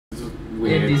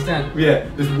weird. Indie stand. Yeah,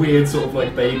 this weird sort of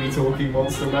like baby talking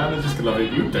monster man. I just love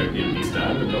it. You don't indie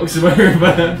stand and knocks him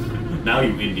over. Now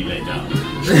you indie lay down.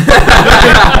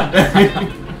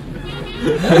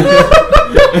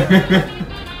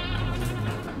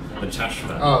 The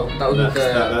Chashvan. Oh, that was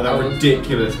that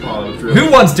ridiculous pile of drill. Who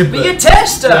wants to be a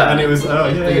tester? Yeah, and it was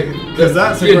because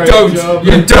that's a great job.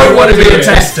 You don't want to be a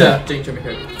tester. Jinx, you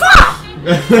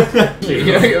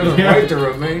right to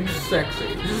remain sexy.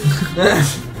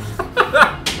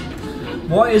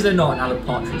 Why is there not an Alan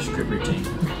Partridge strip routine?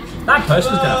 That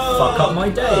person's gonna fuck up my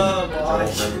day.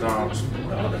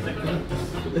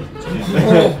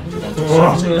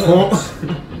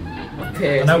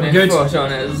 Pierce No, my good. foot on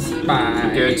his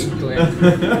spine. Good.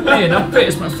 Hey, now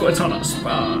pierce my foot on a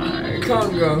spine.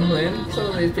 Can't go, Lynn. Some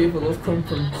of these people have come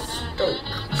from Stoke.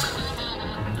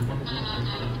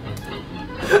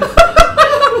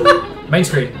 Main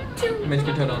screen. Main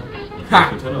screen turn on.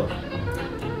 Ha! Turn off.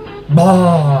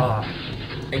 Bah.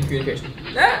 In communication.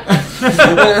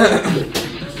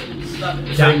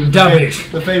 Damn it.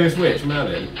 The famous witch,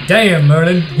 Merlin. Damn,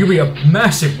 Merlin, you be a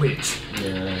massive witch.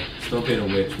 Yeah, stop being a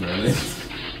witch, Merlin.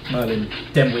 Merlin,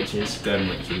 dem witches. Dem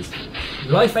witches.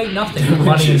 Life ain't nothing but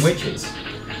money and witches.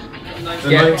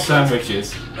 They're like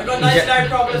sandwiches. I got no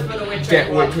problems with the witch. Get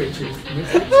witches.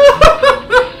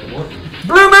 What?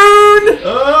 Blue moon!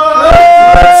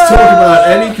 Let's talk about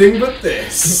anything but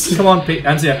this. Come on, Pete.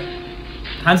 Hands here.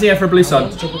 Hands here for a blue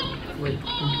sun.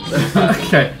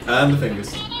 Okay. And the fingers.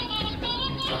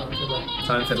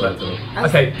 Silent Fiddler.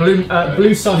 Okay,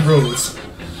 blue sun rules.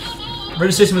 We're in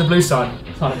a system with a blue sun.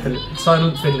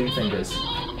 Silent fiddling fingers.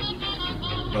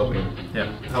 Helping.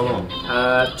 Yeah. How long?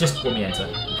 Just when we enter.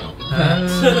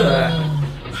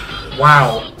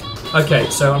 Wow. Okay,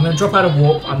 so I'm going to drop out of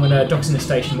warp. I'm going to dock in the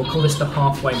station. We'll call this the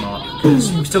halfway mark.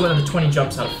 We've still got another 20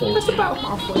 jumps out of 40. That's about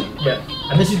halfway. Yeah,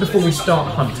 and this is before we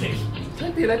start hunting. It's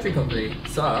like the electric company.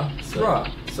 Sarah.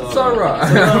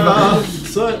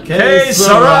 Okay,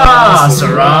 Sarah,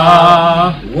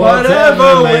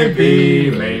 whatever may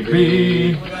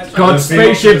be. Got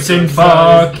spaceships in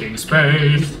fucking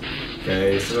space.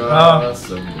 Okay, Sarah,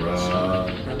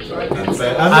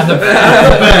 and the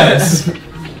bears.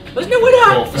 There's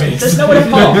nowhere to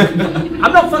park.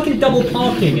 I'm not fucking double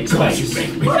parking in space.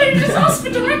 Why don't you just ask for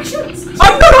directions?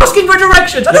 I'm not asking for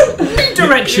directions. I don't need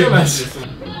directions.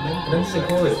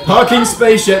 Parking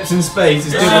spaceships in space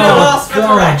is difficult. Ask for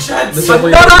directions.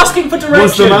 I'm not asking for directions.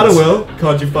 What's the matter, Will?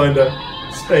 Can't you find a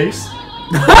space?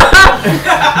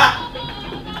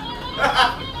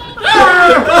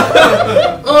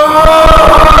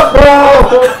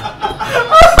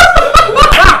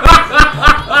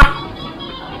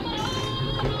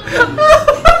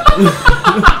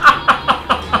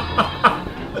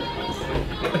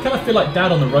 I kind of feel like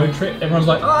Dad on the road trip. Everyone's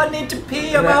like, "Oh, I need to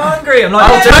pee. I'm hungry." I'm like,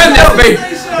 I'll turn this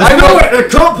space. I know it. I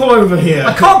can't pull over here.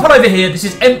 I can't pull over here. This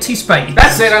is empty space.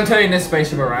 That's it. I'm turning this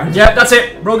spaceship around. Yep, that's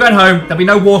it. We're all going home. There'll be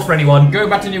no war for anyone. Go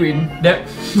back to New Eden. Yep.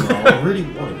 I really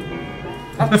want it.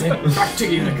 That's it. Back to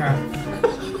Unica.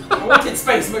 I wanted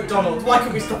Space McDonald's. Why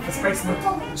can't we stop for Space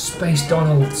McDonald's? Space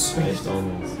Donald's. Space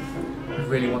Donald's. I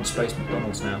really want Space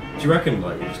McDonald's now. Do you reckon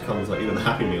like it just comes like even the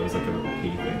Happy Meal is like a little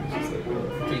pea thing? It's just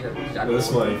like with a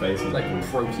smiley face. Like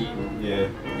protein. Yeah.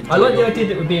 I like the idea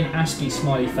that it would be an ASCII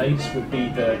smiley face would be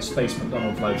the Space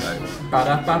McDonald's logo. It's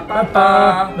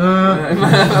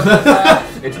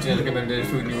just like a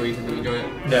food you eat and you enjoy it.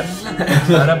 Yeah.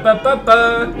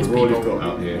 It's We're all you've people. got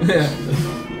out here.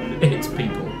 It's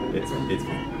people.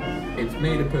 It's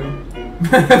made of poo.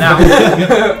 Now,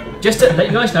 just to let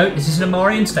you guys know, this is an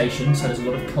Amarian station, so there's a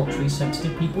lot of culturally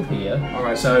sensitive people here.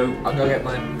 Alright, so I'll go get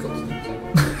mine.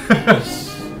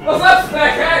 What's up,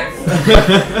 Spaceheads?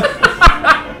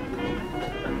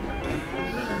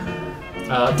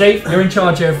 Dave, you're in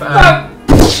charge of.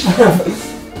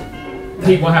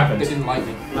 Pete, what happened? It didn't like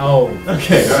me. Oh.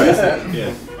 Okay, alright. So,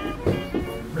 yeah.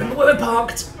 Remember where we're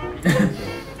parked?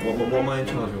 What am I in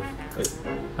charge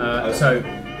of? So,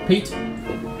 Pete,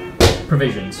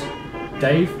 provisions.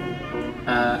 Dave,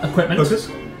 equipment. Focus?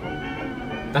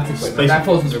 That's equipment. Space- That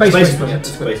falls into Space equipment. equipment.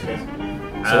 Space Force.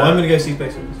 So I'm going to go see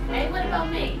Space Force. Hey, what about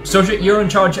me? Soja, you're in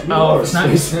charge of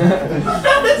snacks.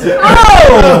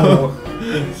 Oh!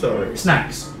 Sorry.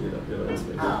 Snacks.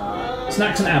 Oh.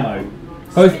 Snacks and ammo.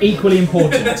 Both equally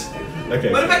important.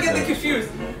 Okay. What if I get them confused?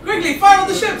 Quickly, fire all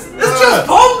the ships! It's just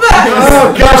bomb bags!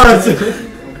 Oh god!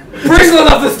 Bring one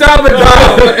off the starboard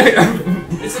bow!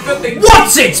 It's a good thing.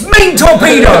 Wootsits, main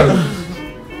torpedo!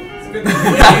 It's a good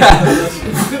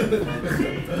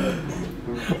thing.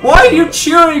 Why are you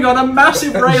chewing on a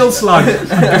massive rail slug? I'm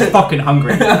just fucking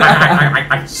hungry.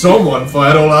 Someone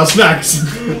fired all our snacks!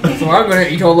 So I'm gonna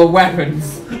eat all the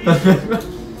weapons.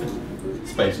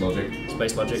 Space logic.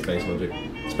 Space logic. Space logic.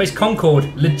 Space Concord,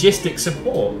 logistic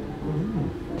support.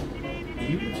 Are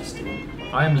you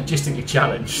logistic? I am logistically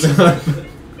challenged.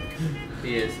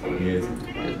 He is. He is.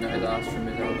 He has no his ass from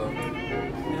his elbow.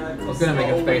 Yeah, I was going to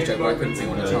make a space joke, but I couldn't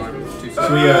think on the time. It was too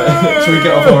Should we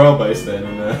get off our elbows then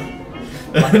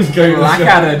and go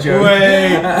Blackadder joke.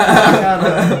 Wait!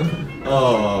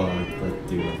 Oh, I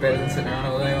do love Better than sitting around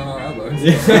all day on our elbows.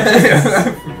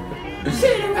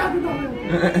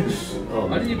 Oh,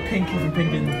 Why did you pinky for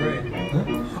pinky in the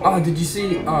brain? Huh? Oh, did you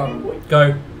see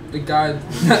Go. the guy?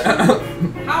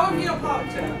 How have you not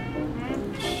parked yet?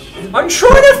 I'm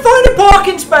trying to find a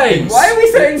parking space! Why are we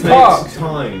saying It park? takes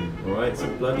time, alright? It's a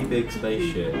bloody big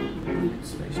spaceship.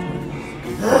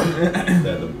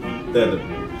 They're the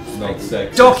not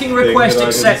sexy. Docking request thing that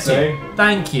I didn't accepted. say.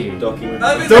 Thank you. Docking, No,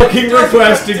 but docking docking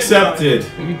request accepted.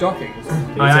 accepted. Are you docking?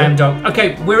 I am docked.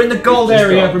 Okay, we're in the gold Just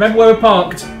area. docked. Remember where we're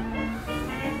parked?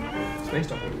 Space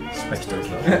docking. Space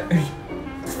station.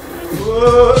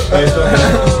 Whoa. Space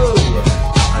docking.